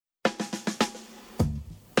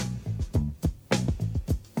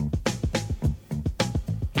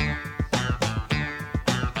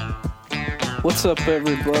What's up,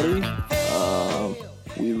 everybody?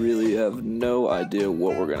 We really have no idea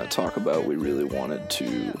what we're going to talk about. We really wanted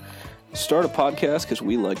to start a podcast because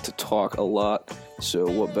we like to talk a lot. So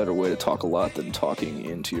what better way to talk a lot than talking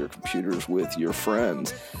into your computers with your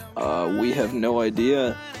friends? We have no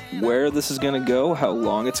idea where this is going to go, how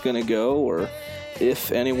long it's going to go, or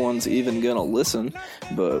if anyone's even going to listen.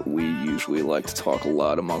 But we usually like to talk a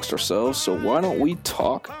lot amongst ourselves. So why don't we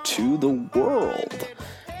talk to the world?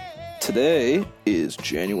 Today is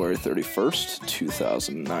January 31st,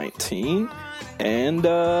 2019, and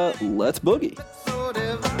let's boogie.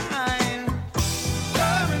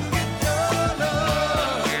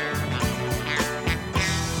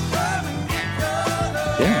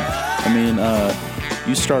 Yeah, I mean,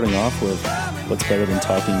 you starting off with what's better than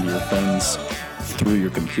talking to your friends through your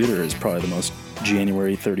computer is probably the most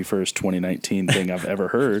January 31st, 2019 thing I've ever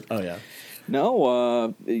heard. Oh, yeah.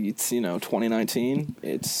 No, it's, 2019,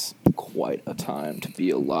 it's quite a time to be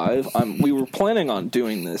alive. We were planning on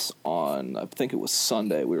doing this on, I think it was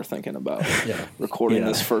Sunday, we were thinking about recording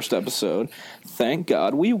this first episode. Thank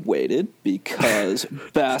God we waited because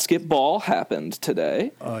basketball happened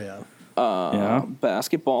today. Oh, yeah.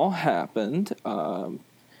 Basketball happened.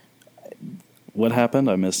 What happened?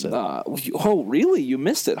 I missed it. Oh, really? You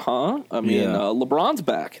missed it, huh? I mean, LeBron's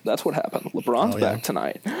back. That's what happened. LeBron's back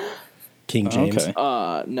tonight. King James. Okay.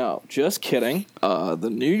 No, just kidding. The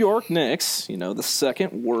New York Knicks, the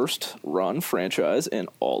second worst run franchise in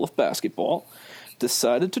all of basketball,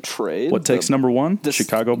 decided to trade. What takes number one? The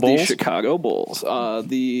Chicago Bulls? The Chicago Bulls.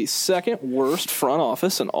 The second worst front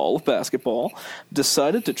office in all of basketball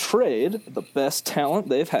decided to trade the best talent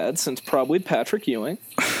they've had since probably Patrick Ewing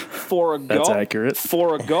for a That's accurate.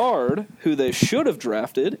 For a guard who they should have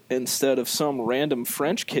drafted instead of some random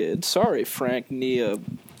French kid. Sorry, Frank Nia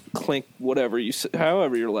Clink, however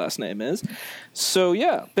your last name is. So,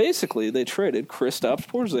 yeah, basically they traded Kristaps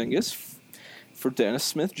Porzingis for Dennis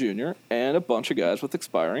Smith Jr. and a bunch of guys with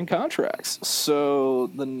expiring contracts. So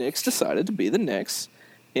the Knicks decided to be the Knicks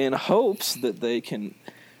in hopes that they can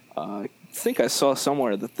I think I saw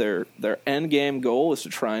somewhere that their end game goal is to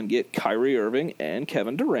try and get Kyrie Irving and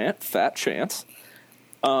Kevin Durant. Fat chance.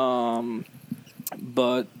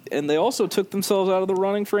 And they also took themselves out of the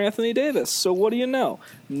running for Anthony Davis. So what do you know?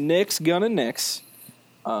 Knicks gonna Knicks.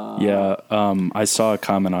 I saw a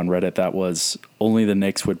comment on Reddit that was only the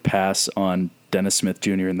Knicks would pass on Dennis Smith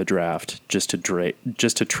Jr. in the draft just to trade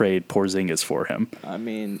Porzingis for him. I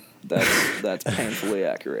mean, that's painfully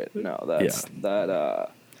accurate. No,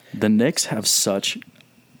 The Knicks have such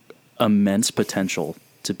immense potential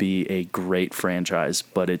to be a great franchise,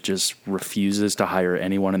 but it just refuses to hire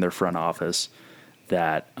anyone in their front office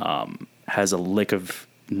that has a lick of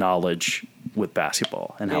knowledge with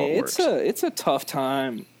basketball and how it works. It's a tough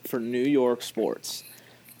time for New York sports.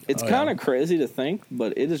 It's kind of crazy to think,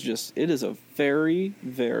 but it is a very,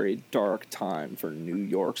 very dark time for New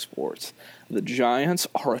York sports. The Giants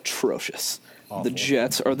are atrocious. Awful. The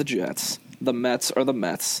Jets are the Jets. The Mets are the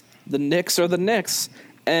Mets. The Knicks are the Knicks.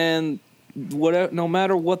 And no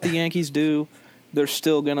matter what the Yankees do, they're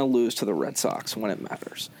still going to lose to the Red Sox when it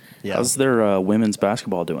matters. Yeah. How's their women's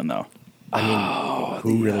basketball doing, though? I mean,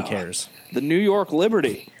 who really cares? The New York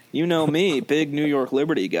Liberty. You know me, big New York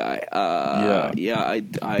Liberty guy.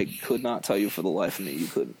 I could not tell you for the life of me. You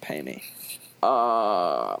couldn't pay me.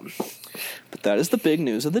 But that is the big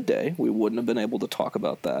news of the day. We wouldn't have been able to talk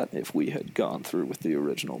about that if we had gone through with the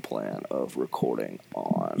original plan of recording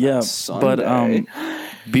on Sunday.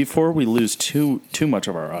 But before we lose too much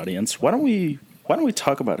of our audience, why don't we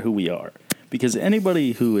talk about who we are? Because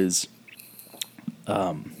anybody who is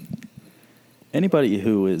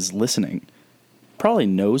listening probably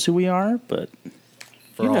knows who we are, but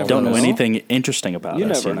don't know anything interesting about us. You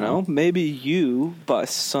never know. Maybe you, by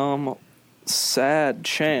some sad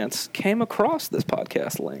chance, came across this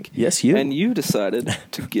podcast link. Yes, you. And you decided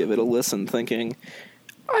to give it a listen, thinking,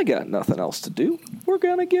 I got nothing else to do. We're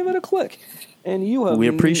going to give it a click. And we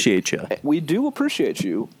appreciate you. We do appreciate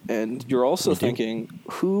you. And you're also thinking,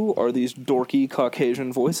 who are these dorky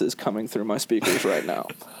Caucasian voices coming through my speakers right now?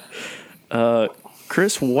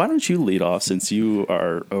 Chris, why don't you lead off since you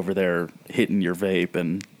are over there hitting your vape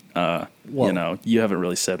and, you haven't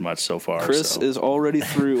really said much so far. Chris is already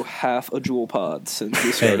through half a Juul pod since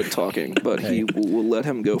we started talking, but we'll let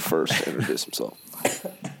him go first to introduce himself.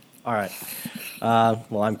 All right.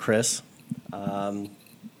 I'm Chris.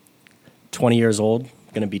 20 years old.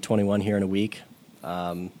 Going to be 21 here in a week.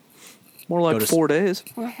 More like 4 days.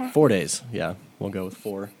 4 days, yeah. We'll go with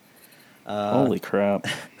 4. Holy crap.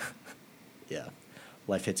 Yeah.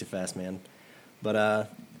 Life hits you fast, man. But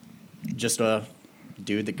just a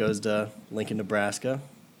dude that goes to Lincoln, Nebraska.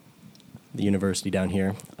 the university down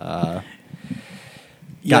here.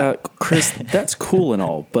 Yeah, Chris, that's cool and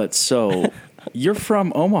all, but so you're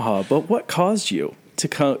from Omaha, but what caused you to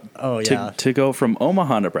to go from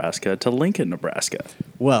Omaha, Nebraska to Lincoln, Nebraska?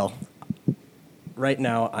 Well, right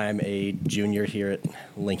now I'm a junior here at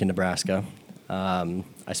Lincoln, Nebraska. I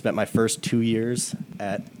spent my first 2 years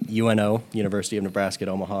at UNO, University of Nebraska at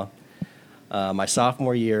Omaha. My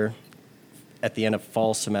sophomore year, at the end of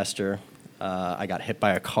fall semester, I got hit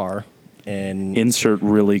by a car. And insert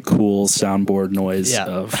really cool soundboard noise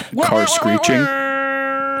of car screeching.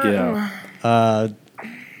 Yeah.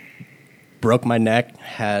 Broke my neck,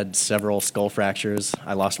 had several skull fractures.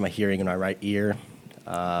 I lost my hearing in my right ear.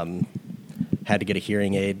 Had to get a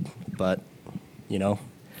hearing aid, but,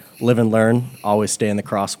 live and learn, always stay in the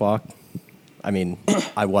crosswalk. I mean,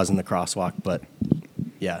 I was in the crosswalk, but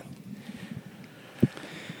yeah.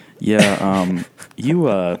 Yeah,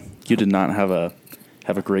 you did not have a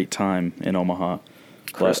great time in Omaha.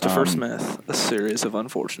 Christopher Smith, a series of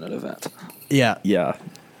unfortunate events. Yeah. Yeah,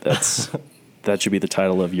 that should be the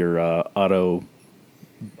title of your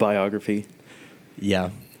autobiography.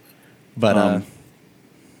 Yeah. But,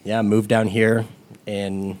 moved down here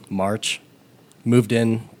in March. Moved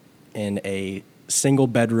in a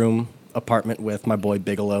single-bedroom apartment with my boy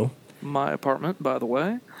Bigelow. My apartment, by the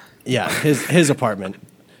way. Yeah, his apartment.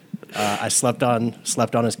 I slept on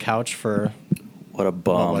his couch for... What a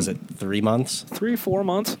bum. What was it, 3 months? 3-4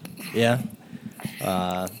 months. Yeah.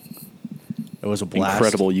 It was a blast.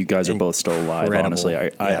 Incredible you guys are both still alive, honestly.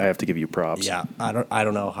 I have to give you props. Yeah, I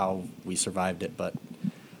don't know how we survived it, but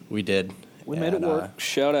we did. We made it work.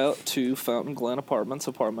 Shout out to Fountain Glen Apartments,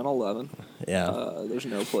 apartment 11. Yeah. There's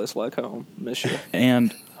no place like home. Miss you.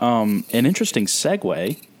 And an interesting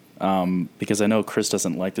segue, because I know Chris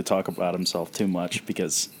doesn't like to talk about himself too much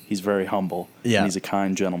because he's very humble. Yeah. And he's a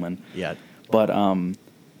kind gentleman. Yeah. But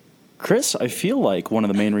Chris, I feel like one of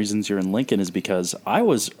the main reasons you're in Lincoln is because I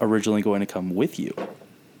was originally going to come with you.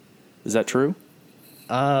 Is that true?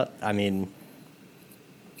 I mean,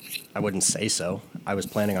 I wouldn't say so. I was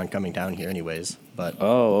planning on coming down here anyways, but...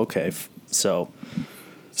 Oh, okay. So,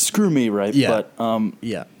 screw me, right? Yeah. But,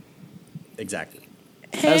 yeah, exactly.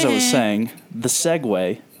 As I was saying, the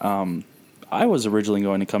segue, I was originally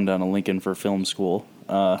going to come down to Lincoln for film school.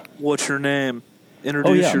 What's your name?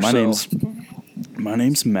 Introduce yourself. My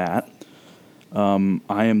name's Matt.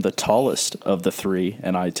 I am the tallest of the three,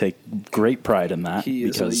 and I take great pride in that. He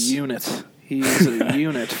is a unit. He is a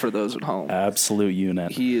unit for those at home. Absolute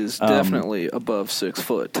unit. He is definitely above 6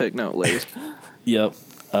 foot. Take note, ladies. Yep.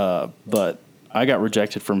 But I got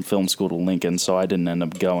rejected from film school to Lincoln, so I didn't end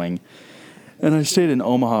up going. And I stayed in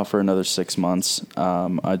Omaha for another 6 months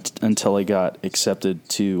until I got accepted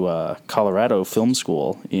to Colorado Film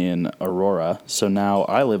School in Aurora. So now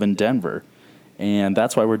I live in Denver, and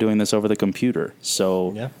that's why we're doing this over the computer.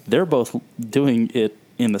 So they're both doing it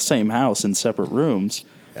in the same house in separate rooms,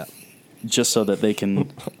 just so that they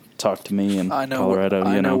can talk to me in Colorado.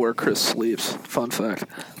 I know where Chris sleeps. Fun fact.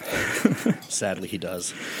 Sadly, he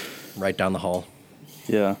does. Right down the hall.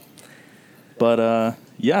 Yeah. But,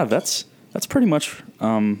 that's pretty much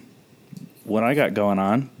what I got going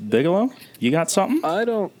on. Bigelow, you got something? I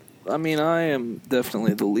am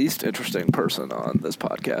definitely the least interesting person on this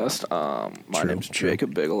podcast. My name's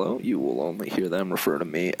Jacob Bigelow. You will only hear them refer to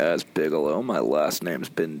me as Bigelow. My last name's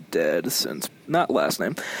been dead since... Not last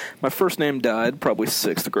name. My first name died probably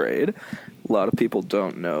 6th grade. A lot of people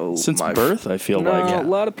don't know. Since birth, I feel like. No, a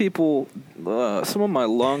lot of people... some of my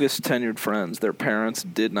longest tenured friends, their parents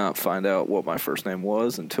did not find out what my first name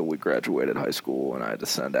was until we graduated high school, and I had to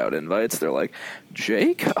send out invites. They're like,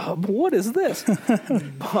 Jacob, what is this?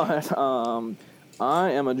 But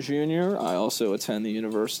I am a junior. I also attend the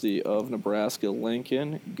University of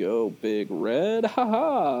Nebraska-Lincoln. Go Big Red,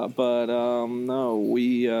 haha. But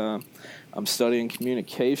no, I'm studying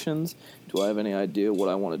communications. Do I have any idea what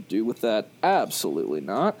I want to do with that? Absolutely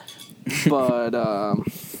not. But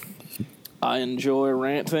I enjoy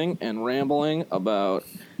ranting and rambling about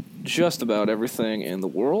just about everything in the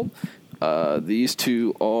world. These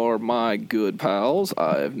two are my good pals.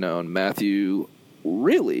 I've known Matthew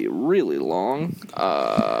really, really long.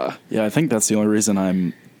 Yeah, I think that's the only reason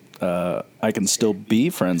I can still be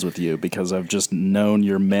friends with you, because I've just known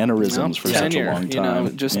your mannerisms for such a long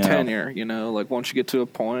time. Tenure, like once you get to a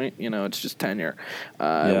point, it's just tenure.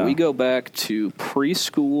 We go back to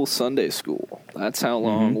preschool Sunday school. That's how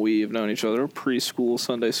long we've known each other, preschool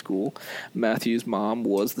Sunday school. Matthew's mom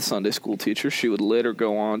was the Sunday school teacher. She would later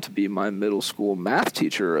go on to be my middle school math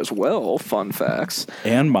teacher as well. Fun facts.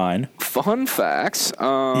 And mine. Fun facts.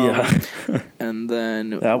 And and then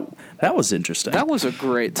that was interesting. that was a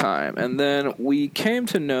great time. And then we came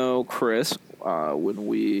to know Chris when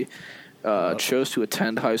we chose to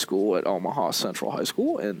attend high school at Omaha Central High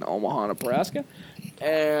School in Omaha, Nebraska.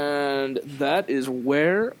 And that is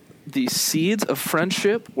where the seeds of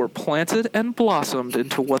friendship were planted and blossomed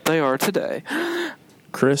into what they are today.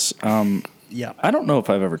 Chris, Yeah. I don't know if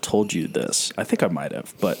I've ever told you this. I think I might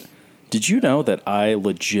have, but did you know that I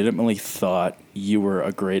legitimately thought you were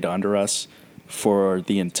a grade under us for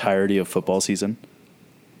the entirety of football season?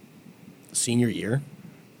 Senior year,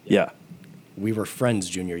 Yeah. we were friends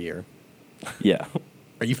junior year. Yeah.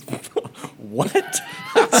 Are you what?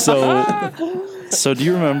 So do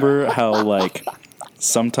you remember how, like,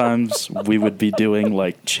 sometimes we would be doing,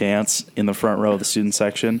 like, chants in the front row of the student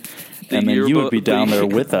section, and then you would be down there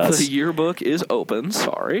with us. The yearbook is open,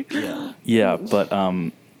 sorry. Yeah. Yeah, but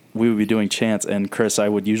we would be doing chants, and Chris, I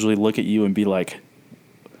would usually look at you and be like,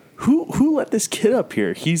 "Who let this kid up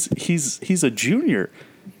here? He's a junior."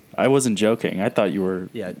 I wasn't joking. I thought you were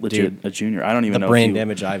legit a junior. I don't even The know brain if you,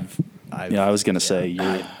 damage I've Yeah, I was gonna say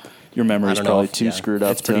your memory's I don't know probably if- too screwed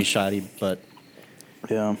up. It's pretty shoddy, but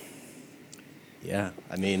Yeah. yeah,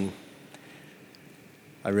 I mean,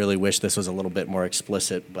 I really wish this was a little bit more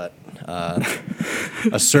explicit, but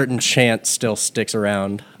a certain chant still sticks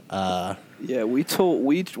around. Yeah, we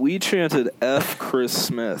chanted F Chris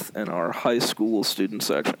Smith in our high school student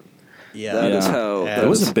section. Yeah, That is Yeah. how Yeah. that It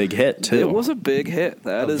was is- a big hit too. It was a big hit.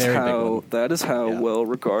 A very big one. Yeah. well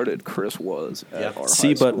regarded Chris was at Yeah. our See,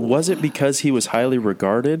 high but school. was it because he was highly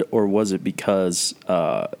regarded, or was it because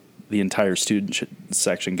the entire student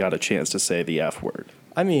section got a chance to say the F word?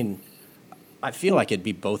 I mean, I feel like it'd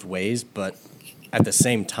be both ways, but at the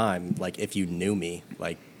same time, like if you knew me,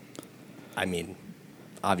 like, I mean,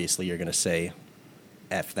 obviously you're gonna say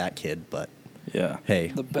F that kid, but Yeah. hey,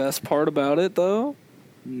 The best part about it, though,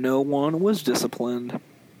 no one was disciplined.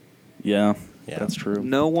 Yeah, Yeah. that's true.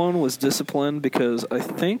 No one was disciplined because I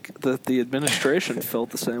think that the administration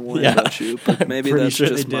felt the same way Yeah. about you. But maybe Pretty that's sure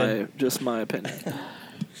just they did. my opinion.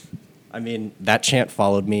 I mean, that chant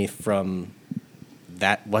followed me from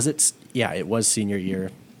that. Was it? Yeah, it was senior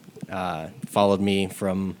year. Followed me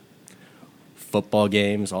from football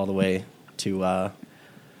games all the way to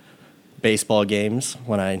baseball games.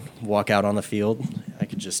 When I walk out on the field, I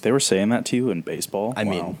could just. They were saying that to you in baseball? I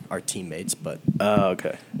Wow. mean, our teammates, but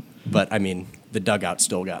Okay. I mean, the dugout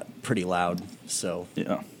still got pretty loud. So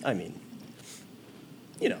Yeah. I mean,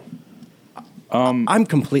 you know, I'm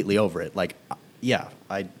completely over it. Like, yeah,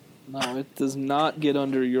 No, it does not get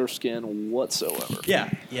under your skin whatsoever. yeah.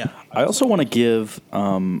 I also want to give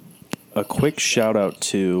a quick shout out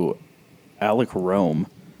to Alec Rome,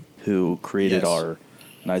 who created Yes. our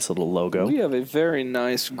nice little logo. We have a very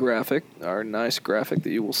nice graphic, that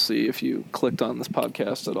you will see if you clicked on this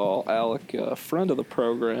podcast at all. Alec, friend of the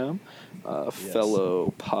program,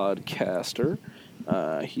 fellow podcaster.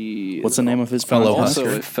 He What's is the name of his Fellow podcast? also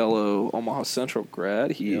Husker. a fellow Omaha Central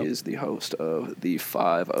grad. He Yep. is the host of the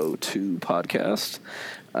 502 podcast.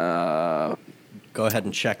 Go ahead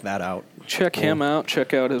and check that out. Check Cool. him out.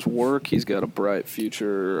 Check out his work. He's got a bright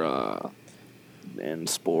future in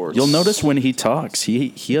sports. You'll notice when he talks,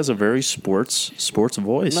 he has a very sports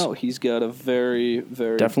voice. No, he's got a very,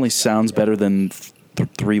 very Definitely sounds better than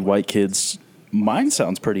three white kids. Mine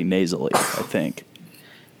sounds pretty nasally, I think.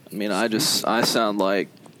 I mean, I sound like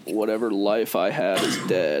whatever life I had is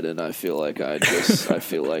dead, and I feel like I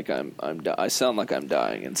feel like I sound like I'm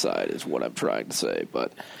dying inside is what I'm trying to say.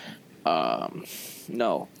 But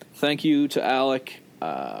no, thank you to Alec.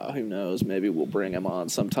 Who knows? Maybe we'll bring him on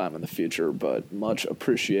sometime in the future. But much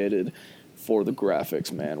appreciated for the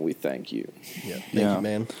graphics, man. We thank you. Yeah, thank Yeah. you,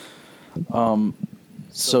 man.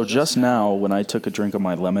 So just now, when I took a drink of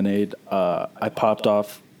my lemonade, I popped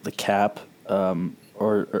off the cap,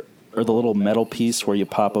 or the little metal piece where you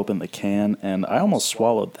pop open the can, and I almost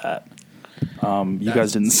swallowed that. You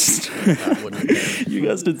guys didn't. That wouldn't be- You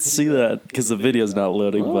guys didn't see that because the video's not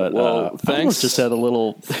loading. But well, I almost thanks. just had a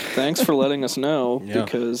little. Thanks for letting us know Yeah.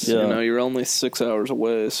 because Yeah. you're only 6 hours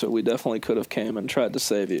away, so we definitely could have came and tried to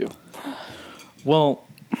save you. Well,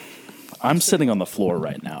 I'm sitting on the floor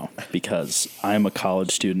right now because I'm a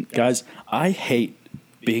college student. Guys, I hate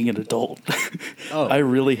being an adult. Oh. I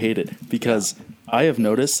really hate it because I have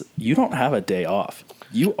noticed you don't have a day off.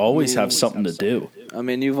 You always have something to do. I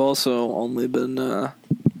mean, you've also only been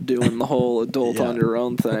doing the whole adult Yeah. on your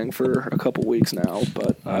own thing for a couple weeks now,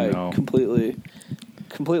 but I I know.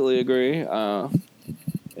 completely agree.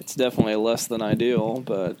 It's definitely less than ideal,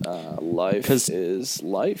 but life 'Cause- is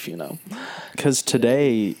life, Because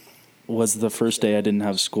today was the first day I didn't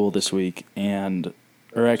have school this week,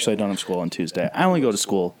 or actually I don't have school on Tuesday. I only go to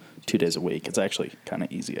school 2 days a week. It's actually kind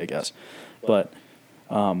of easy, I guess. But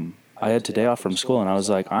I had today off from school, and I was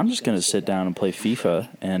like, I'm just going to sit down and play FIFA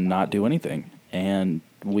and not do anything. And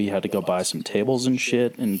we had to go buy some tables and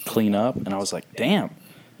shit and clean up. And I was like, damn,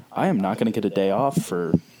 I am not going to get a day off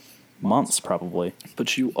for months probably.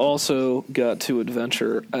 But you also got to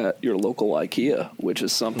adventure at your local IKEA, which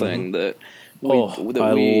is something that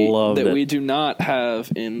we do not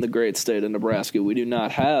have in the great state of Nebraska. We do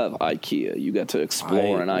not have IKEA. You got to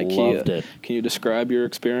explore an IKEA. Loved it. Can you describe your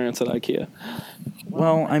experience at IKEA?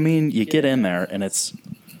 Well, I mean, you get in there and it's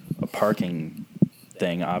a parking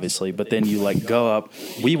thing, obviously, but then you like go up.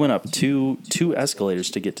 We went up two escalators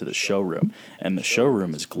to get to the showroom, and the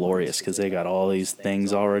showroom is glorious because they got all these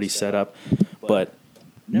things already set up. But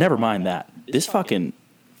never mind that. This fucking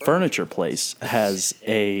furniture place has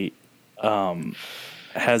a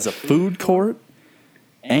food court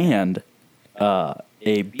and a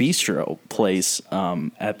bistro place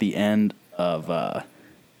at the end of the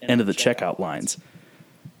checkout lines,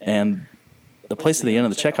 and the place at the end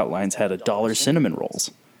of the checkout lines had $1 cinnamon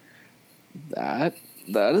rolls. That's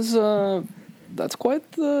quite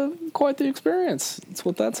the experience. That's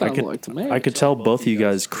what that sounds like to me. I could tell both of you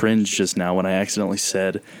guys cringed just now when I accidentally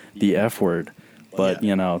said the F word. But,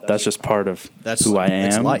 that's just part of who I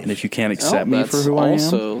am. And if you can't accept me for who I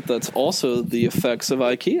am. That's also the effects of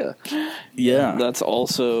IKEA. Yeah. That's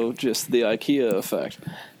also just the IKEA effect.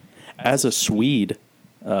 As a Swede,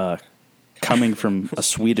 coming from a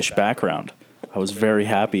Swedish background, I was very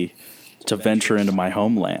happy to venture into my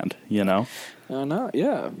homeland, No,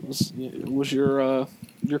 yeah. It was your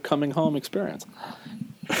coming home experience.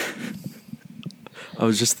 I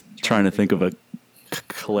was just trying to think of a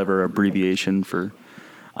clever abbreviation for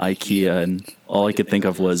IKEA, and all I could think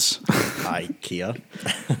of was IKEA.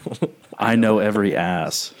 I know every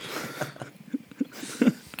ass.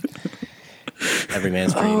 Every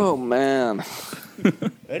man's dream. Oh man.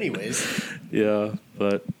 Anyways, yeah,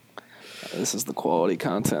 but this is the quality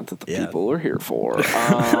content that the people are here for.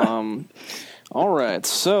 All right,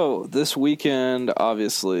 so this weekend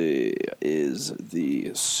obviously is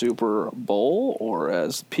the Super Bowl, or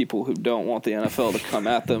as people who don't want the NFL to come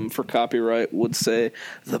at them for copyright would say,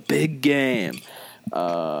 the big game.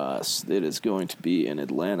 It is going to be in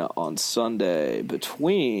Atlanta on Sunday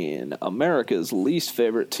between America's least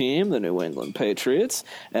favorite team, the New England Patriots,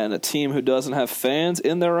 and a team who doesn't have fans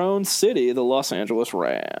in their own city, the Los Angeles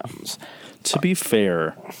Rams. To be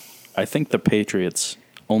fair, I think the Patriots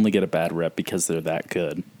only get a bad rep because they're that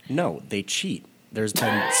good. No, they cheat. There's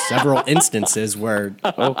been several instances where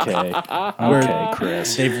Okay,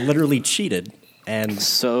 Chris. They've literally cheated. And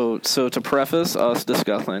so to preface us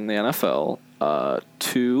discussing the NFL,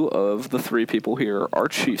 2 of the 3 people here are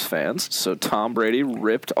Chiefs fans. So Tom Brady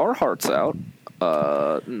ripped our hearts out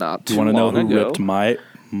not too long ago. You want to know who ripped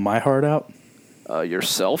my heart out?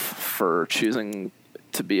 Yourself, for choosing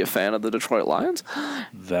to be a fan of the Detroit Lions.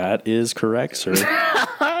 That is correct, sir.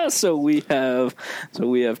 So we have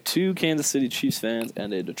 2 Kansas City Chiefs fans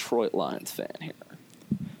and a Detroit Lions fan here.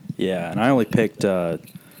 Yeah, and I only picked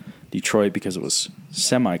Detroit because it was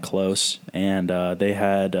semi-close, and they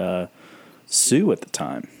had Sue at the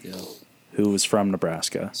time, who was from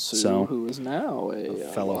Nebraska. Sue, who is now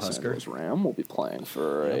a fellow Los Husker. Angeles Ram, will be playing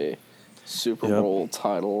for a Super Bowl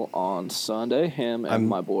title on Sunday. Him and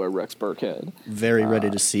my boy Rex Burkhead. Very ready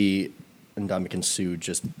to see Ndamukong Suh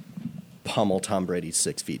just pummel Tom Brady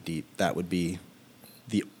 6 feet deep. That would be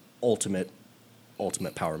the ultimate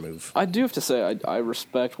power move. I do have to say, I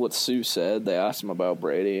respect what Sue said. They asked him about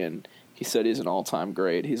Brady, and he said he's an all-time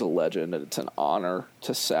great. He's a legend, and it's an honor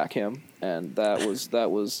to sack him. And that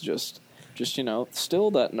was just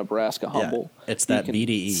still that Nebraska humble. Yeah, it's that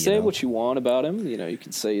BDE. Say what you want about him. You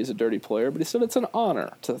can say he's a dirty player, but he said it's an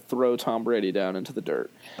honor to throw Tom Brady down into the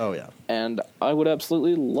dirt. Oh, yeah. And I would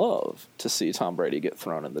absolutely love to see Tom Brady get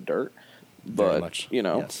thrown in the dirt. But, very much.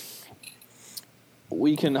 Yes.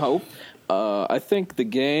 We can hope. I think the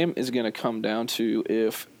game is going to come down to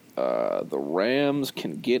if the Rams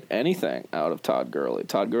can get anything out of Todd Gurley.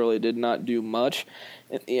 Todd Gurley did not do much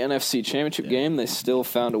in the NFC Championship game. They still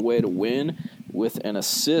found a way to win with an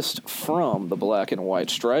assist from the black and white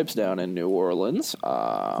stripes down in New Orleans.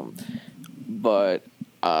 But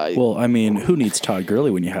who needs Todd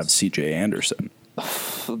Gurley when you have C.J. Anderson?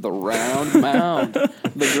 The round mound,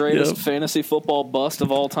 the greatest fantasy football bust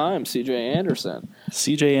of all time, C.J. Anderson.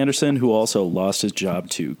 C.J. Anderson, who also lost his job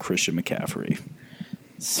to Christian McCaffrey.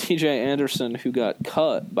 C.J. Anderson, who got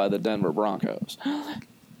cut by the Denver Broncos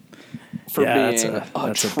for being that's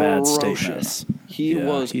a bad statement. He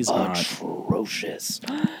was atrocious,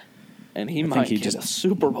 and he might get a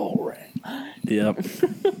Super Bowl ring. Yep.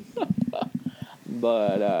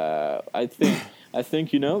 But I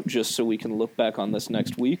think just so we can look back on this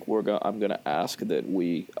next week, I'm going to ask that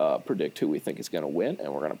we predict who we think is going to win,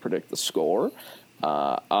 and we're going to predict the score.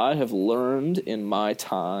 I have learned in my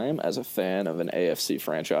time as a fan of an AFC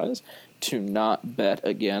franchise to not bet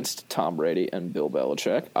against Tom Brady and Bill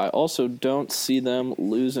Belichick. I also don't see them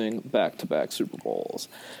losing back-to-back Super Bowls.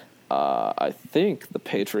 I think the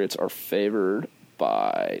Patriots are favored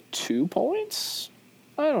by 2 points.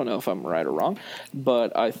 I don't know if I'm right or wrong,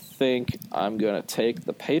 but I think I'm going to take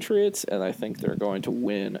the Patriots, and I think they're going to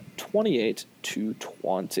win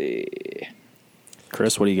 28-20.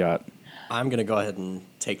 Chris, what do you got? I'm going to go ahead and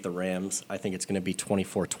take the Rams. I think it's going to be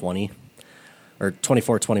 24-20. Or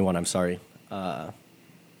 24-21, I'm sorry. Yeah,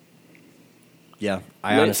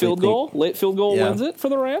 I Late honestly field think, goal? Late field goal wins it for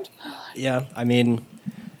the Rams? Yeah, I mean,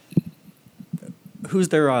 who's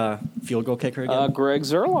their field goal kicker again? Greg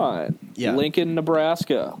Zuerlein. Yeah. Lincoln,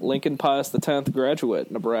 Nebraska. Lincoln Pius X graduate.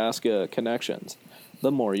 Nebraska connections. The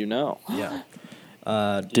more you know. Yeah.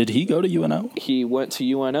 Did he go to UNO? He went to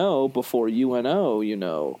UNO before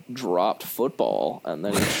UNO, dropped football, and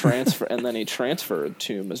then he transferred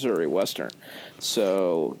to Missouri Western.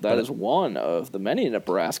 So that is one of the many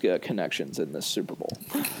Nebraska connections in this Super Bowl.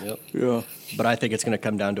 Yep. Yeah. But I think it's going to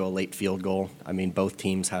come down to a late field goal. I mean, both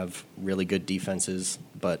teams have really good defenses,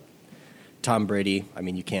 but Tom Brady, I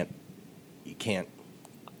mean, you can't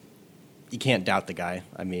doubt the guy.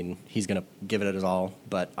 I mean, he's going to give it his all,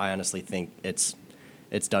 but I honestly think it's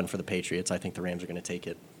done for the Patriots. I think the Rams are going to take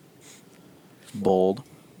it. Bold.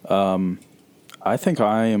 I think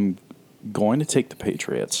I am going to take the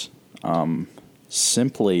Patriots.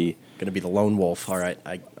 Simply Going to be the lone wolf. All right,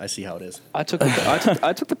 I see how it is. I took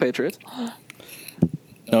the Patriots.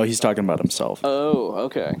 no, he's talking about himself. Oh,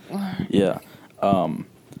 okay. Yeah.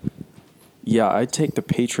 Yeah, I take the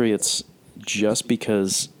Patriots just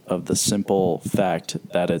because of the simple fact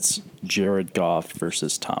that it's Jared Goff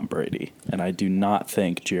versus Tom Brady. And I do not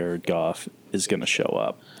think Jared Goff is going to show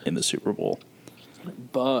up in the Super Bowl.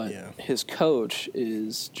 But his coach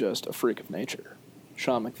is just a freak of nature.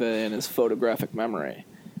 Sean McVay and his photographic memory.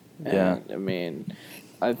 And, I mean,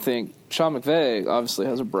 I think Sean McVay obviously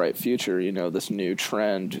has a bright future. You know, this new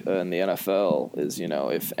trend in the NFL is,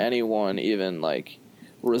 if anyone even,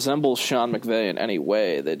 resembles Sean McVay in any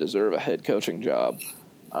way, they deserve a head coaching job.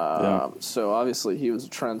 So obviously he was a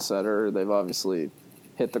trendsetter. They've obviously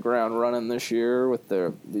hit the ground running this year with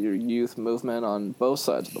their youth movement on both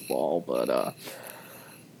sides of the ball. But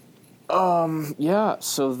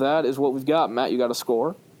so that is what we've got. Matt, you got a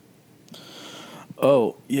score?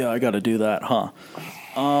 Oh, yeah, I got to do that, huh?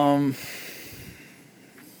 I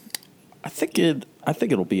think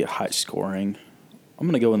it'll be a high scoring. I'm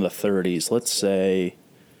going to go in the 30s. Let's say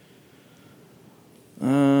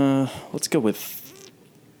let's go with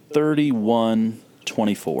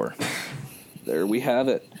 31-24. There we have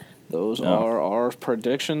it. Those are our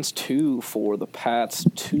predictions. 2 for the Pats,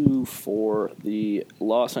 2 for the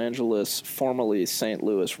Los Angeles, formerly St.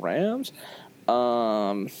 Louis Rams.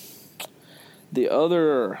 The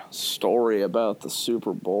other story about the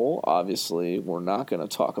Super Bowl, obviously, we're not going to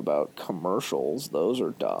talk about commercials. Those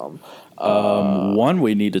are dumb. One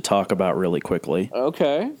we need to talk about really quickly.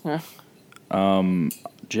 Okay.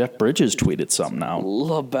 Jeff Bridges tweeted something out.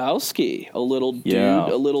 Lebowski, a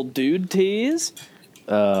little dude tease.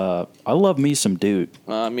 I love me some dude.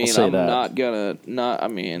 I mean,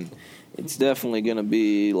 it's definitely gonna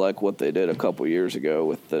be like what they did a couple years ago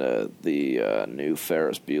with the new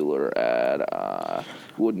Ferris Bueller ad.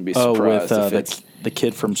 Wouldn't be surprised if it's the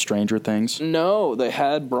kid from Stranger Things. No, they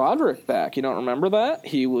had Broderick back. You don't remember that?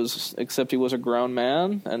 He was a grown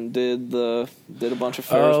man and did a bunch of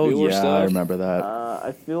Ferris Bueller stuff. I remember that.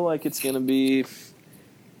 I feel like it's gonna be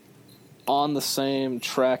on the same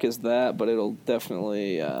track as that, but it'll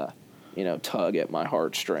definitely tug at my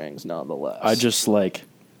heartstrings nonetheless. I just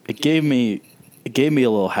it gave me a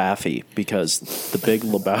little happy because The Big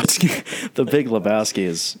Lebowski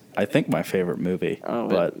is, I think, my favorite movie. Oh,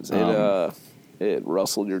 but it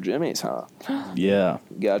rustled your jimmies, huh? Yeah,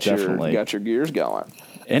 definitely. Got your gears going.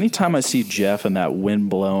 Anytime I see Jeff in that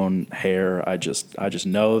windblown hair, I just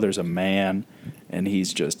know there's a man, and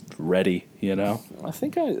he's just ready. I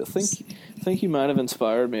think you might have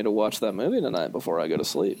inspired me to watch that movie tonight before I go to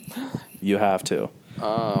sleep. You have to.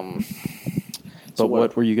 So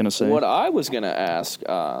what were you going to say? What I was going to ask,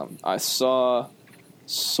 I saw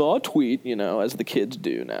a tweet, as the kids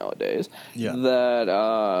do nowadays,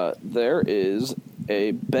 that there is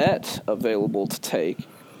a bet available to take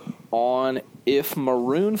on if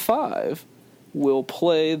Maroon 5 will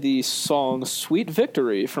play the song Sweet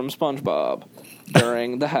Victory from SpongeBob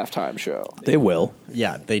during the halftime show. They will.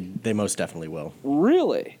 Yeah, they most definitely will.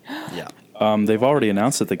 Really? Yeah. They've already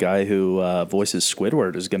announced that the guy who voices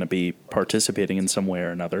Squidward is going to be participating in some way or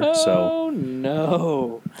another. Oh,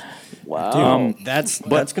 no. Wow. Dude, that's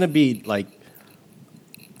going to be like,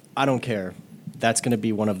 I don't care. That's going to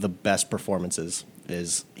be one of the best performances,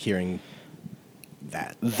 is hearing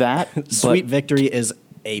that. Sweet Victory is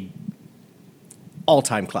a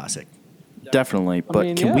all-time classic. Definitely.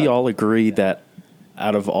 But can we all agree that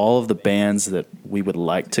out of all of the bands that we would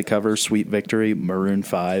like to cover Sweet Victory, Maroon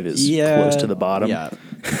 5 is close to the bottom? Yeah.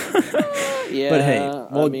 Yeah, But hey,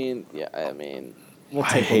 well,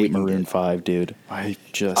 I hate Maroon 5, dude. I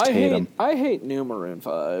just hate them. I hate newer Maroon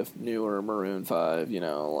 5,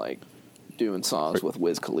 like doing songs with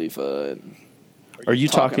Wiz Khalifa. And Are you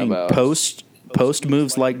talking about post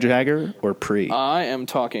moves like Jagger or pre? I am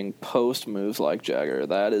talking post moves like Jagger.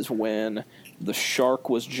 That is when the shark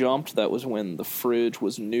was jumped. That was when the fridge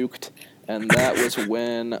was nuked. And that was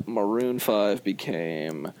when Maroon 5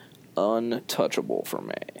 became untouchable for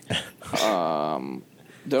me.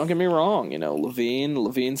 Don't get me wrong,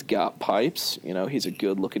 Levine's got pipes. He's a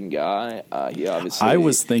good-looking guy. He obviously I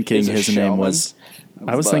was thinking his name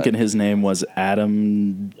was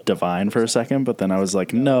Adam Devine for a second, but then I was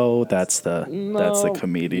like, no, that's the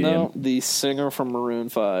comedian. No, the singer from Maroon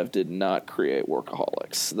 5 did not create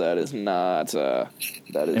Workaholics. That is not.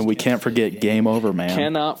 And we can't forget Game Over, man.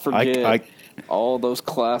 Cannot forget all those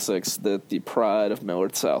classics that the pride of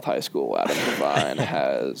Millard South High School, Adam Devine,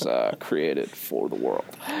 has created for the world.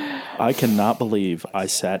 I cannot believe I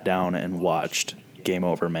sat down and watched Game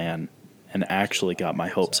Over, Man, and actually got my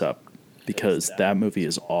hopes up, because that movie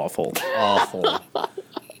is awful. Awful.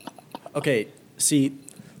 Okay, see,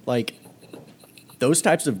 like, those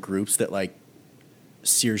types of groups that, like,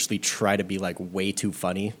 seriously try to be, like, way too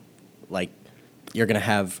funny, like, you're going to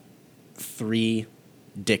have 3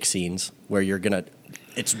 dick scenes where you're going to,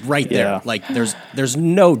 it's right there. Yeah. Like, there's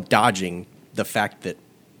no dodging the fact that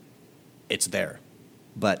it's there.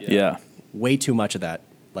 But Yeah. way too much of that,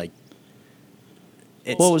 like,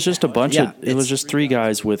 It was just a bunch yeah, it was just 3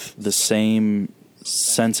 guys with the same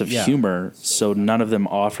sense of humor, so none of them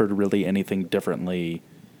offered really anything differently.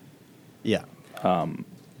 Yeah.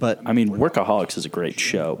 But I mean, Workaholics is a great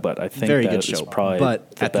show, but I think Very that good is show, probably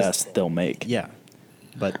but the at the- best they'll make. yeah,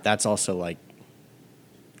 but that's also like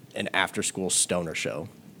an after-school stoner show.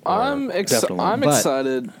 I'm Definitely.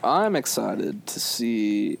 excited. I'm excited to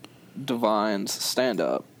see Divine's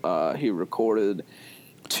stand-up. He recorded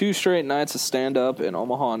 2 straight nights of stand-up in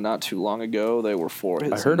Omaha not too long ago. They were for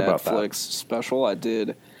his heard about that. Netflix special.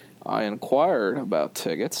 I inquired about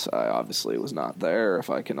tickets. I obviously was not there, if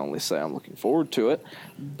I can only say I'm looking forward to it.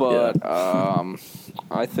 But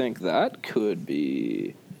I think that could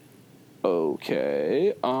be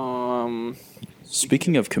okay.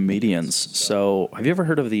 Speaking of comedians, so have you ever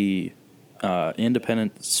heard of the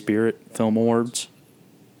Independent Spirit Film Awards?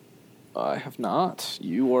 I have not.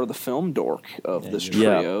 You are the film dork of this you're-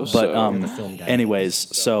 trio. Yeah, but so. the film guy. anyways,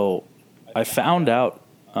 so I found out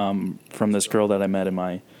from this girl that I met in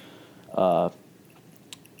my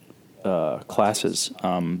classes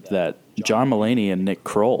that John Mulaney and Nick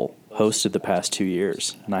Kroll hosted the past 2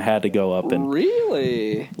 years, and I had to go up and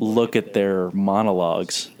Really? look at their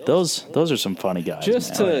monologues. Those are some funny guys.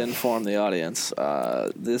 Just man. to inform the audience,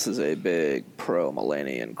 this is a big pro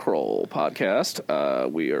Mulaney and Kroll podcast.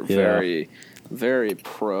 We are very, very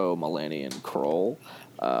pro Mulaney and Kroll.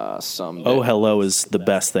 Oh Hello is the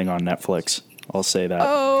best thing on Netflix. I'll say that.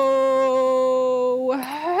 Oh,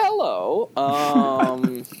 hello.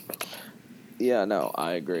 Yeah, no,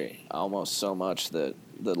 I agree. Almost so much that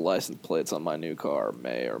the license plates on my new car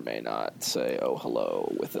may or may not say "Oh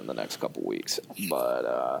hello" within the next couple weeks.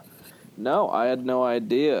 But no, I had no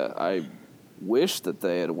idea. I wish that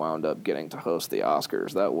they had wound up getting to host the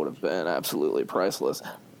Oscars. That would have been absolutely priceless.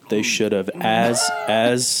 They should have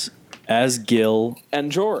as Gil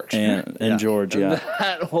And George. and George. Yeah,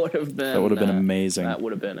 That would have been. amazing. That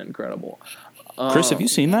would have been incredible. Chris, have you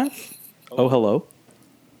seen that? Oh Hello.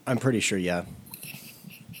 I'm pretty sure, yeah.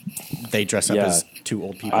 They dress up Yeah. as 2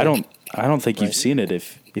 old people. I don't think you've seen it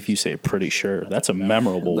if you say pretty sure. That's a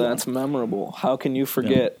memorable That's memorable. How can you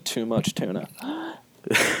forget Too Much Tuna?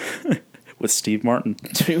 one with Steve Martin.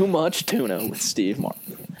 Too Much Tuna with Steve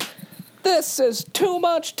Martin. This is Too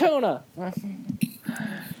Much Tuna.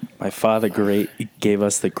 My father gave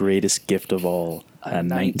us the greatest gift of all, a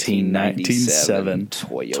 1997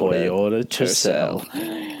 Toyota Tercel.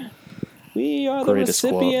 We are the Greatest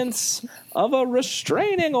quote. recipients of a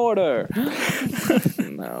restraining order.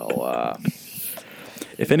 No,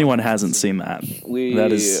 If anyone hasn't seen that, We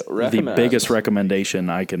that is recommend. the biggest recommendation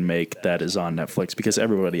I can make that is on Netflix because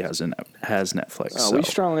everybody has Netflix. So. We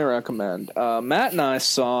strongly recommend. Matt and I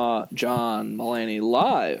saw John Mulaney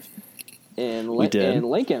live in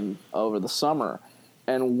Lincoln over the summer,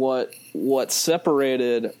 and what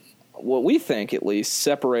separated, what we think at least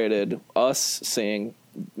separated us seeing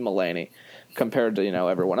Mulaney compared to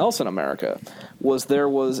everyone else in America was there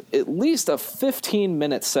was at least a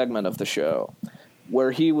 15-minute segment of the show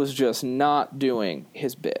where he was just not doing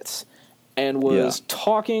his bits and was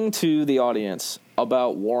talking to the audience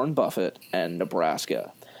about Warren Buffett and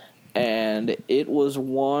Nebraska. And it was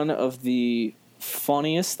one of the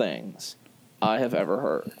funniest things I have ever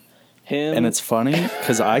heard. And it's funny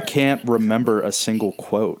because I can't remember a single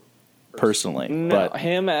quote personally. No, but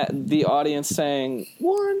him at the audience saying,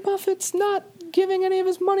 Warren Buffett's not giving any of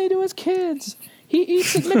his money to his kids. He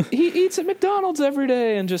eats at McDonald's every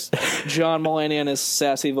day. And just John Mulaney in his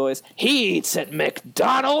sassy voice, he eats at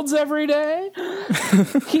McDonald's every day?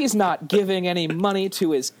 He's not giving any money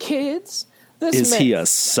to his kids? Is he a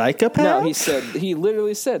psychopath? No, he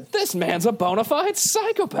literally said, this man's a bona fide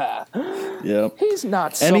psychopath. Yep. He's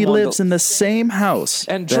not and he lives in the same house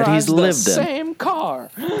and that he's drives the lived in. same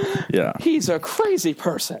car. Yeah. He's a crazy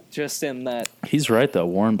person. Just in that. He's right, though.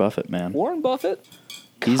 Warren Buffett, man. Warren Buffett,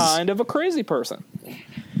 kind of a crazy person.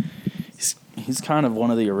 He's kind of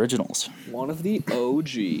one of the originals. One of the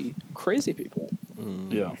OG crazy people.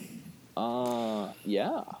 Yeah.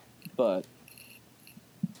 Yeah. But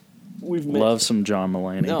love some John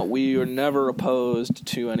Mulaney. No, we are never opposed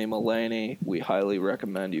to any Mulaney. We highly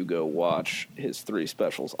recommend you go watch his 3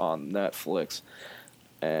 specials on Netflix.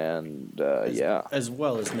 And as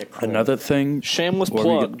well as Nick Kroll. Another thing. Shameless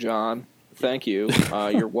plug, John. Thank you.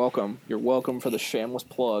 You're welcome. You're welcome for the shameless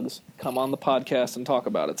plugs. Come on the podcast and talk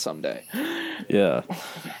about it someday. Yeah.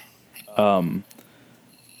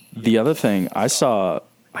 The other thing I saw,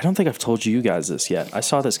 I don't think I've told you guys this yet. I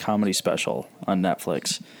saw this comedy special on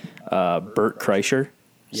Netflix. Bert Kreischer.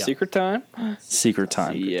 Yeah. Secret Time? Secret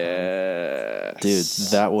Time. Yes. Dude,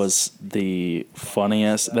 that was the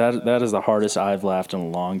funniest. That is the hardest I've laughed in a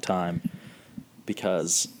long time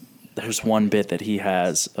because there's one bit that he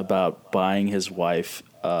has about buying his wife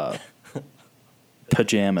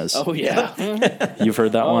pajamas. Oh, yeah. You've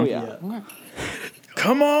heard that one? Oh, yeah.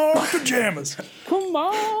 Come on, pajamas. Come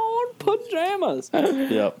on, pajamas.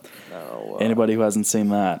 Yep. Anybody who hasn't seen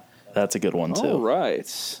that, that's a good one, too. All right.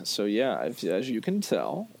 So, yeah, as you can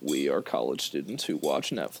tell, we are college students who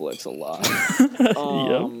watch Netflix a lot.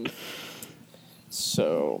 Yep.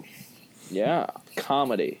 So, yeah,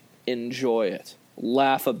 comedy. Enjoy it.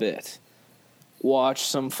 Laugh a bit. Watch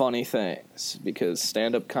some funny things because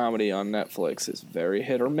stand-up comedy on Netflix is very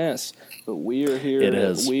hit or miss. But we are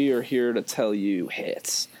here. We are here to tell you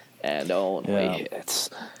hits and only hits.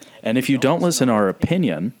 And if you don't listen to our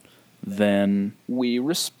opinion, then we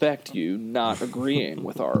respect you not agreeing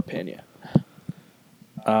with our opinion.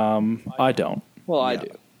 I don't. Well, I do.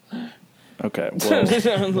 Okay, well,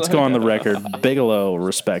 let's go on the record. Bigelow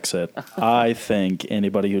respects it. I think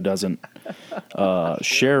anybody who doesn't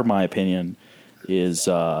share my opinion is,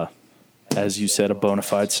 as you said, a bona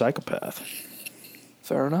fide psychopath.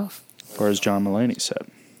 Fair enough. Or as John Mulaney said.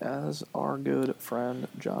 As our good friend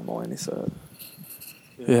John Mulaney said.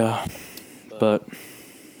 Yeah, but...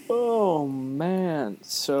 Oh, man.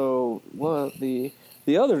 So,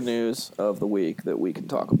 the other news of the week that we can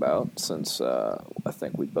talk about, since I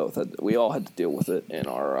think we all had to deal with it in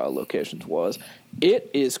our locations, was it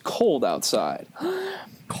is cold outside.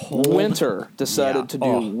 Winter decided to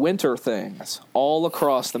do winter things all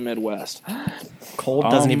across the Midwest. Cold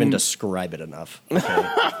doesn't even describe it enough. Okay?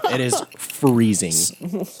 It is freezing.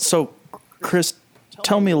 So, Chris,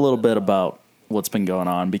 tell me a little bit about what's been going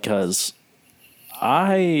on, because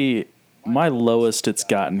my lowest it's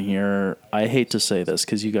gotten here, I hate to say this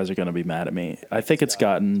because you guys are going to be mad at me. I think it's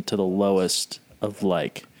gotten to the lowest of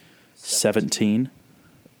like 17.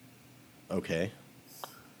 Okay.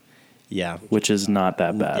 Yeah. Which is not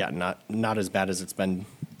that bad. Yeah, not as bad as it's been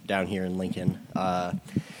down here in Lincoln. I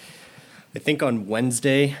think on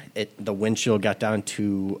Wednesday, the wind chill got down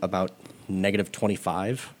to about negative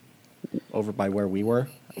 25 over by where we were.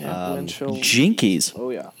 Yeah, wind chill. Jinkies.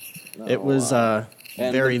 Oh, yeah. It was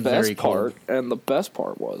very, very cold. And the best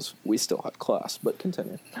part was we still had class, but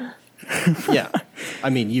continue. Yeah. I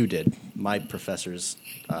mean, you did. My professors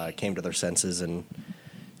came to their senses and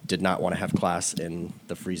did not want to have class in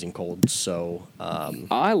the freezing cold. So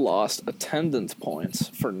I lost attendance points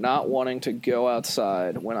for not wanting to go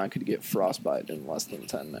outside when I could get frostbite in less than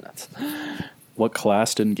 10 minutes. What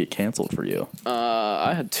class didn't get canceled for you?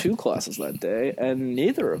 I had 2 classes that day, and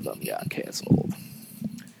neither of them got canceled.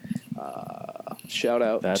 Shout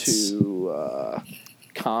out to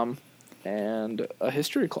Com and a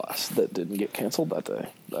history class that didn't get canceled that day.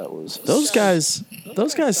 That was those guys.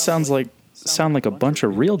 Those guys sound like a bunch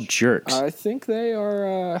of real jerks. I think they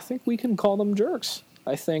are. I think we can call them jerks.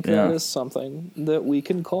 I think that is something that we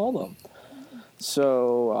can call them.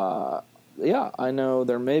 So, yeah, I know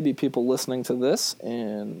there may be people listening to this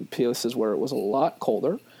in places where it was a lot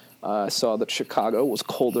colder. I saw that Chicago was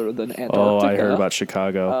colder than Antarctica. Oh, I heard about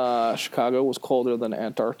Chicago. Chicago was colder than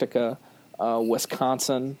Antarctica.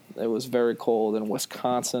 Wisconsin, it was very cold in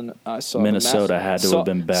Wisconsin. I saw Minnesota had to have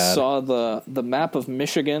been bad. Saw the map of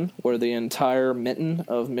Michigan, where the entire mitten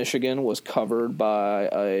of Michigan was covered by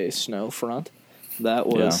a snow front. That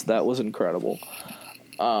was incredible.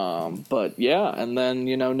 But yeah, and then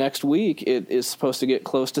next week it is supposed to get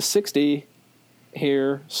close to 60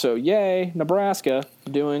 here. So yay, Nebraska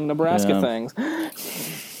doing Nebraska things.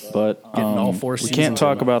 But all four we can't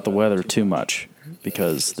talk about the weather too much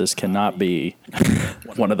because this cannot be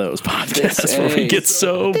one of those podcasts where we get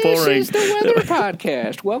so boring. This is the weather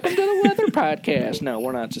podcast. Welcome to the weather podcast. No,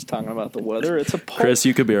 we're not just talking about the weather. It's a Chris,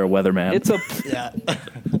 you could be our weatherman. It's a Yeah.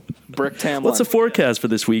 Brick Tamlin. What's the forecast for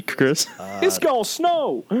this week, Chris? It's gonna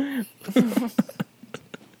snow.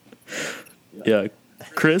 Yeah,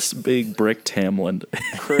 Chris Big Brick Tamlin.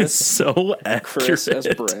 Chris so accurate. Chris as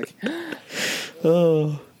Brick.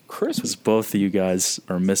 Chris, both of you guys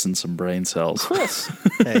are missing some brain cells. Chris,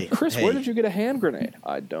 Chris, where did you get a hand grenade?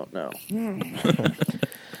 I don't know.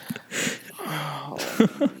 Oh,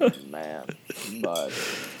 man, but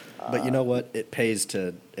you know what? It pays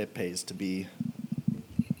to be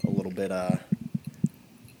a little bit.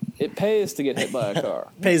 It pays to get hit by a car.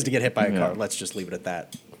 Pays to get hit by a car. Let's just leave it at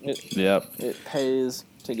that. It pays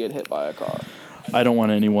to get hit by a car. I don't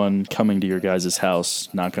want anyone coming to your guys' house,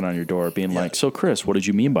 knocking on your door, being like, "So, Chris, what did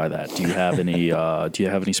you mean by that? Do you have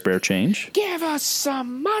any spare change? Give us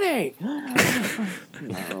some money."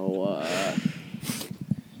 No.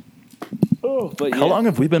 But How long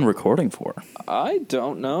have we been recording for? I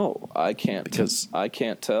don't know. I can't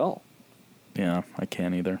tell. Yeah, I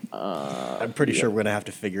can't either. I'm pretty sure we're gonna have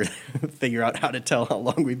to figure out how to tell how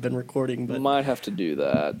long we've been recording. But might have to do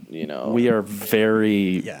that. We are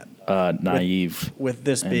very naive. With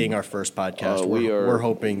this being our first podcast, we're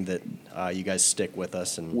hoping that you guys stick with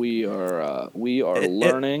us, and we are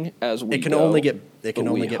learning as we. It can go, only get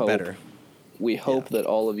better. We hope that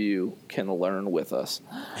all of you can learn with us.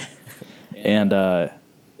 And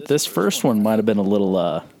this first one might have been a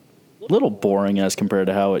little boring as compared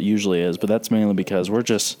to how it usually is, but that's mainly because we're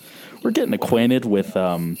getting acquainted with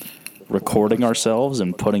recording ourselves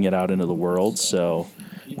and putting it out into the world. So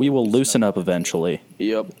we will loosen up eventually.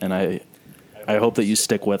 Yep. And I hope that you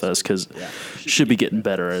stick with us because it should be getting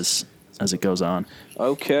better as it goes on.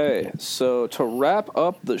 Okay, so to wrap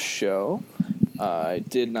up the show, I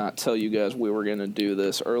did not tell you guys we were going to do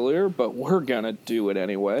this earlier, but we're going to do it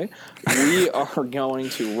anyway. We are going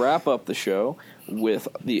to wrap up the show with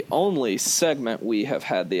the only segment we have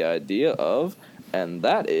had the idea of, and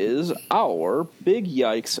that is our Big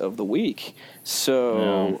Yikes of the Week.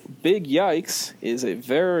 So, Big Yikes is a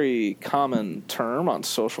very common term on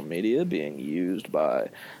social media being used by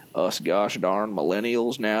us gosh darn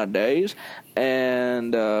millennials nowadays,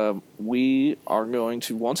 and we are going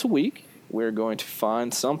to, once a week, we're going to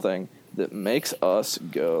find something that makes us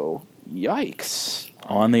go, yikes.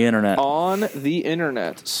 On the internet. On the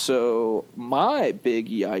internet. So my big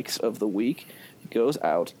yikes of the week goes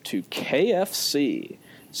out to KFC.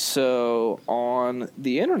 So on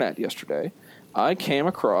the internet yesterday, I came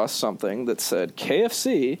across something that said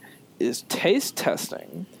KFC is taste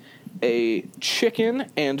testing a chicken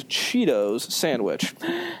and Cheetos sandwich.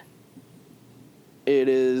 It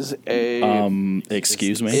is a...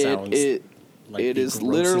 excuse me? It is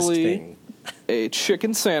literally a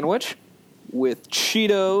chicken sandwich with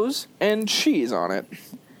Cheetos and cheese on it.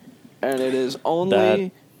 And it is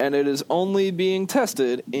only being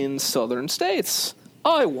tested in southern states.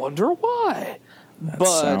 I wonder why.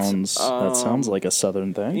 That sounds like a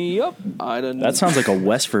southern thing. Yep. That sounds like a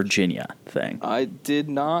West Virginia thing. I did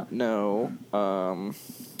not know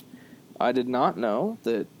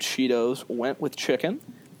that Cheetos went with chicken.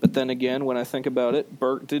 But then again, when I think about it,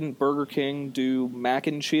 didn't Burger King do mac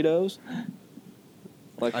and Cheetos?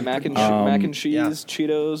 Like mac and cheese,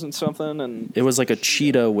 Cheetos and something? And it was like a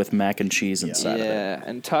Cheeto with mac and cheese inside of it. Yeah,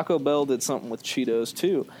 and Taco Bell did something with Cheetos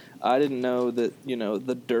too. I didn't know that,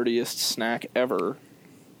 the dirtiest snack ever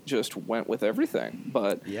just went with everything.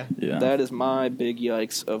 But that is my big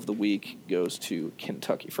yikes of the week, goes to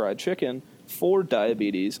Kentucky Fried Chicken for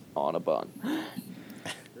diabetes on a bun.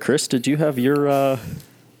 Chris, did you have your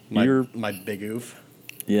my big oof?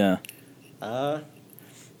 Yeah. You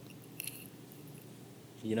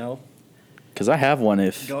know? Because I have one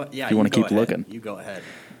if you want to keep looking. You go ahead.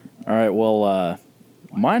 All right, well,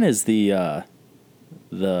 mine is the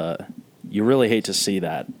you really hate to see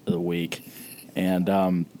that of the week. And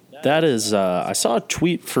that is, I saw a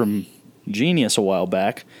tweet from Genius a while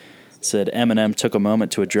back. It said Eminem took a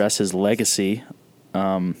moment to address his legacy.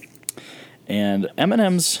 And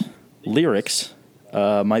Eminem's lyrics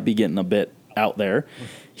might be getting a bit out there.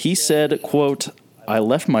 He said, quote, "I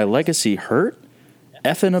left my legacy hurt?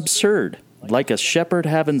 Effing absurd. Like a shepherd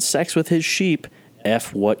having sex with his sheep.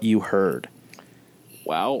 F what you heard."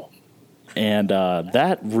 Wow. And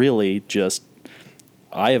that really just,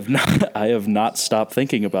 I have not stopped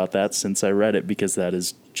thinking about that since I read it, because that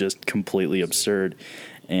is just completely absurd.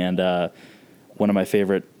 And one of my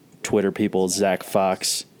favorite Twitter people, Zach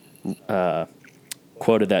Fox,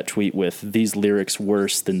 quoted that tweet with, "These lyrics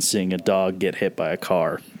worse than seeing a dog get hit by a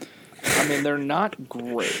car." I mean, they're not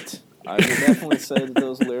great. I would definitely say that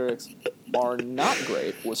those lyrics are not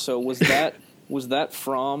great. So was that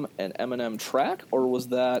from an Eminem track, or was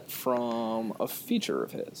that from a feature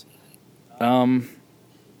of his?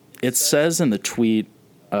 It says in the tweet,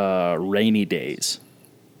 "Rainy Days"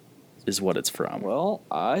 is what it's from. Well,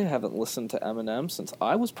 I haven't listened to Eminem since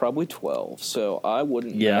I was probably 12, so I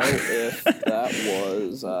wouldn't know if that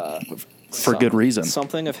was for good reason,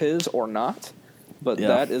 something of his or not. But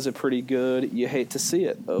that is a pretty good "you hate to see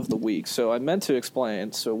it" of the week. So I meant to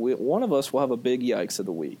explain. So one of us will have a big yikes of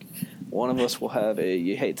the week. One of us will have a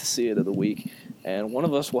 "you hate to see it" of the week. And one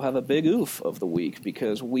of us will have a big oof of the week,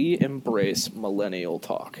 because we embrace millennial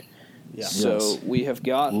talk. Yeah. So we have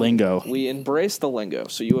got lingo. We embrace the lingo.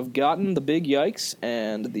 So you have gotten the big yikes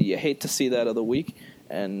and the "you hate to see that" of the week.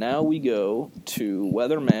 And now we go to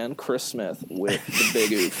weatherman Chris Smith with the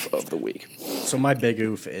big oof of the week. So my big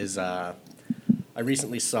oof is... I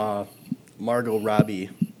recently saw Margot Robbie.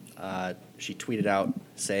 She tweeted out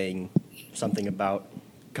saying something about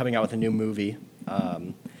coming out with a new movie,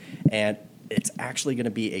 and it's actually going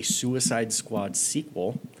to be a Suicide Squad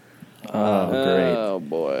sequel. Great. Oh,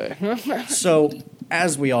 boy. So,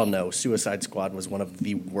 as we all know, Suicide Squad was one of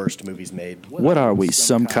the worst movies made. What are we,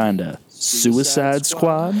 some kind of Suicide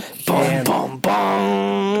Squad? Boom, boom,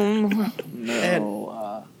 boom.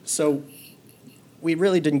 No. So... we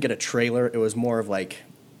really didn't get a trailer. It was more of like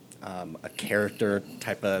a character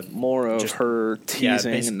type of... more of just, her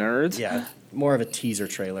teasing nerds? Yeah, more of a teaser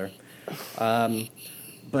trailer.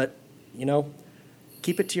 But, you know,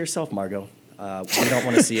 keep it to yourself, Margot. We don't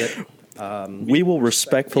want to see it. We will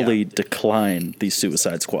respectfully decline the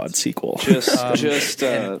Suicide Squad sequel. She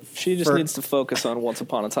just needs to focus on Once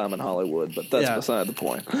Upon a Time in Hollywood, but that's beside the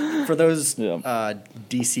point. For those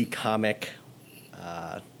DC comic...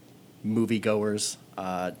 moviegoers,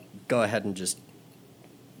 go ahead and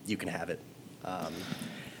you can have it.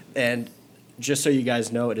 And just so you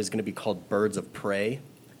guys know, it is going to be called Birds of Prey,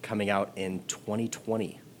 coming out in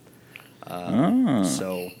 2020.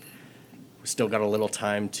 So we still got a little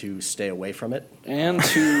time to stay away from it. And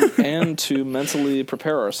to mentally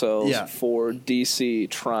prepare ourselves for DC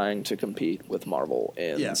trying to compete with Marvel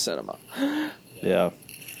in cinema. Yeah.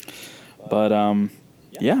 But, I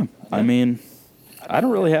mean... I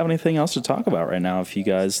don't really have anything else to talk about right now, if you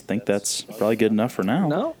guys think that's probably good enough for now.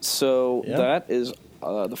 No, so that is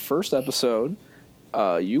the first episode.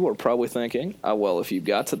 You are probably thinking, well, if you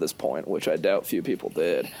got to this point, which I doubt few people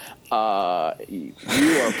did, you are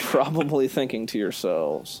probably thinking to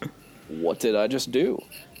yourselves, what did I just do?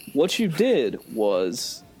 What you did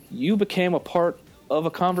was you became a part of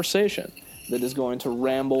a conversation that is going to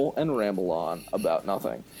ramble and ramble on about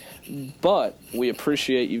nothing. But we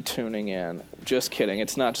appreciate you tuning in. Just kidding.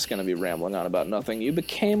 It's not just going to be rambling on about nothing. You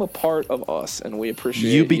became a part of us, and we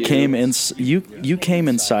appreciate you. You came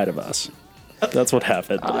inside of us. That's what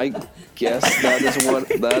happened. I guess that is one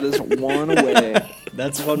way.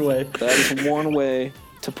 That's one way. That is one way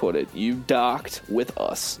to put it. You docked with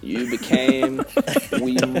us. You became.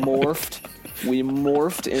 we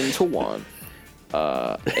morphed into one.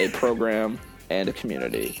 A program and a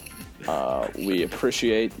community. We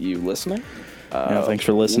appreciate you listening. Thanks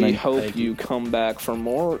for listening. We hope you come back for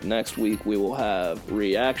more. Next week we will have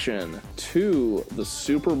reaction to the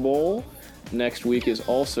Super Bowl. Next week is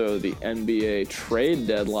also the NBA trade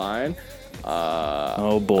deadline.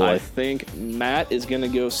 Oh boy. I think Matt is going to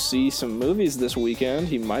go see some movies this weekend.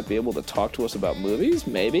 He might be able to talk to us about movies,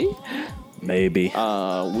 maybe. Maybe.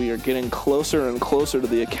 We are getting closer and closer to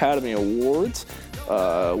the Academy Awards.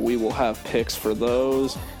 We will have picks for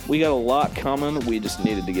those. We got a lot coming. We just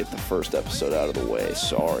needed to get the first episode out of the way.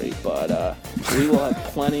 Sorry, but we will have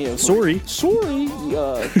plenty of. Sorry,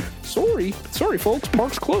 folks.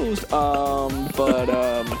 Park's closed.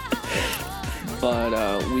 But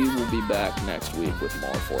we will be back next week with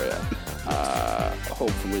more for you.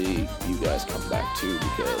 Hopefully, you guys come back too,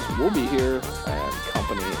 because we'll be here and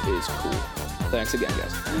company is cool. Thanks again,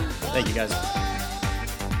 guys. Thank you, guys.